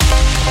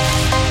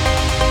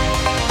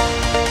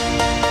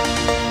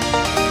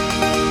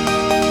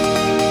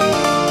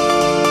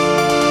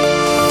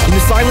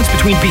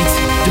between beats,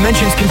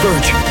 dimensions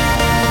converge.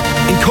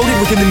 Encoded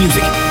within the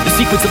music, the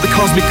secrets of the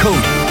cosmic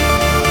code.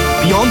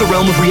 Beyond the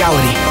realm of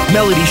reality,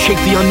 melodies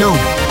shake the unknown.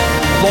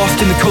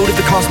 Lost in the code of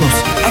the cosmos,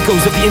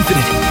 echoes of the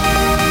infinite.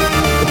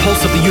 The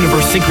pulse of the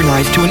universe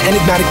synchronized to an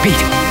enigmatic beat.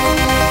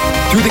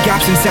 Through the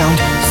gaps in sound,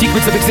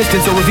 secrets of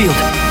existence are revealed.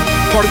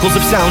 Particles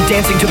of sound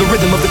dancing to the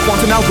rhythm of the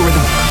quantum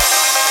algorithm.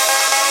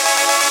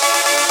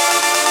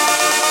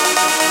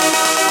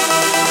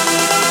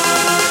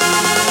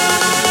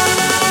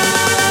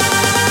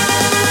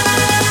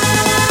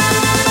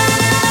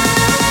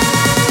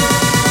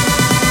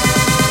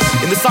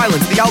 In the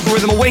silence, the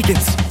algorithm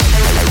awakens.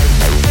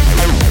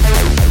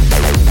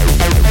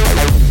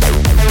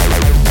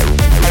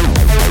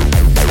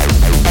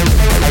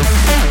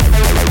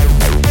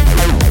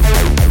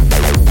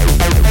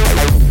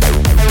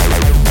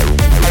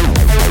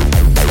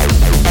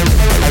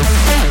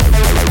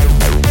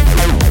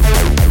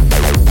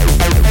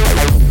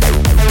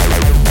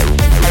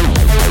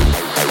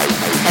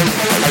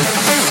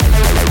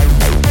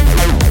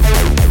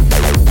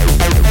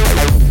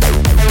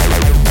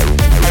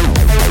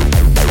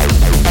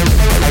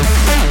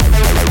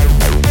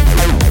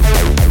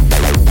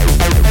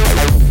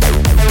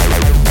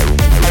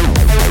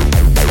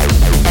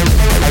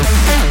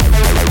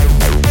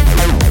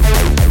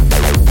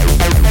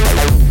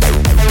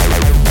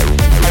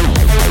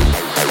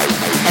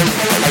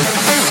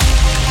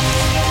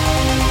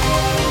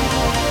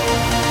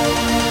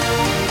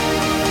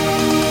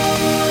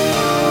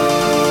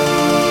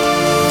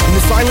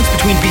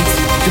 Between beats,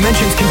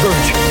 dimensions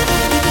converge.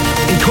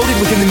 Encoded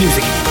within the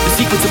music, the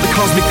secrets of the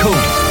cosmic code.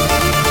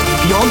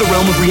 Beyond the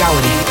realm of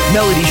reality,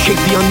 melodies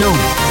shake the unknown.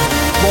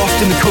 Lost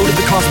in the code of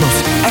the cosmos,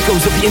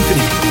 echoes of the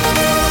infinite.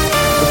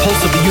 The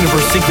pulse of the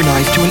universe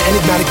synchronized to an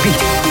enigmatic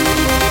beat.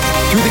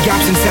 Through the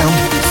gaps in sound,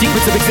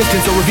 secrets of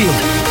existence are revealed.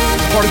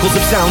 Particles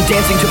of sound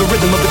dancing to the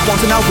rhythm of the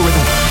quantum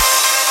algorithm.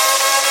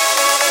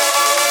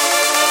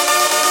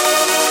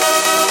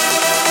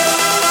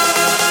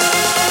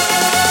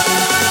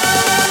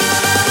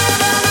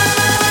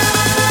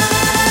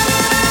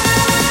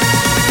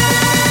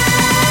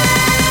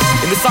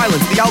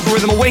 Silence, the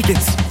algorithm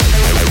awakens.